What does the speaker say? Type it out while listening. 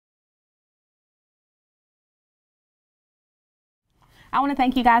I want to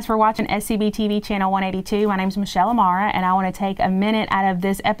thank you guys for watching SCBTV Channel 182. My name is Michelle Amara, and I want to take a minute out of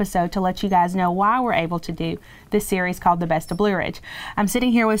this episode to let you guys know why we're able to do this series called The Best of Blue Ridge. I'm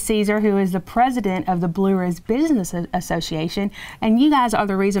sitting here with Caesar, who is the president of the Blue Ridge Business Association, and you guys are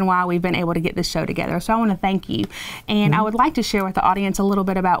the reason why we've been able to get this show together. So I want to thank you. And I would like to share with the audience a little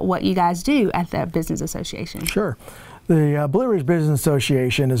bit about what you guys do at the Business Association. Sure. The Blue Ridge Business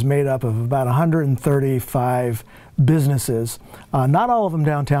Association is made up of about 135 businesses. Not all of them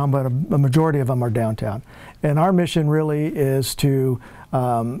downtown, but a majority of them are downtown. And our mission really is to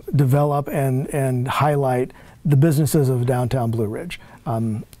develop and highlight the businesses of downtown Blue Ridge.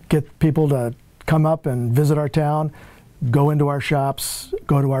 Get people to come up and visit our town, go into our shops,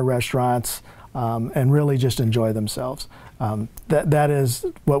 go to our restaurants, and really just enjoy themselves. That is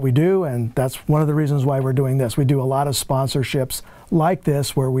what we do, and that's one of the reasons why we're doing this. We do a lot of sponsorships like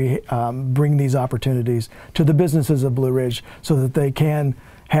this where we bring these opportunities to the businesses of Blue Ridge so that they can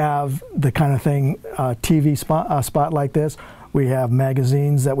have the kind of thing, TV spot like this. We have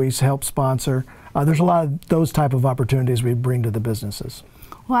magazines that we help sponsor. There's a lot of those type of opportunities we bring to the businesses.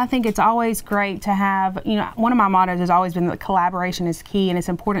 Well, I think it's always great to have, one of my mottos has always been that collaboration is key, and it's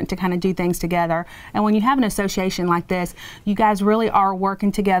important to kind of do things together. And when you have an association like this, you guys really are working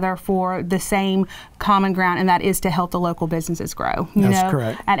together for the same common ground, and that is to help the local businesses grow. That's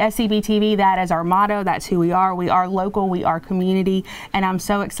correct. At SCBTV, that is our motto. That's who we are. We are local. We are community. And I'm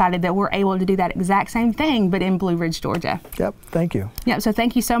so excited that we're able to do that exact same thing, but in Blue Ridge, Georgia. Yep. Thank you. Yep. So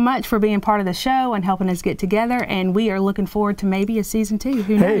thank you so much for being part of the show and helping us get together. And we are looking forward to maybe a season 2.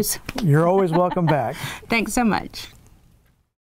 Who knows? Hey, you're always welcome back. Thanks so much.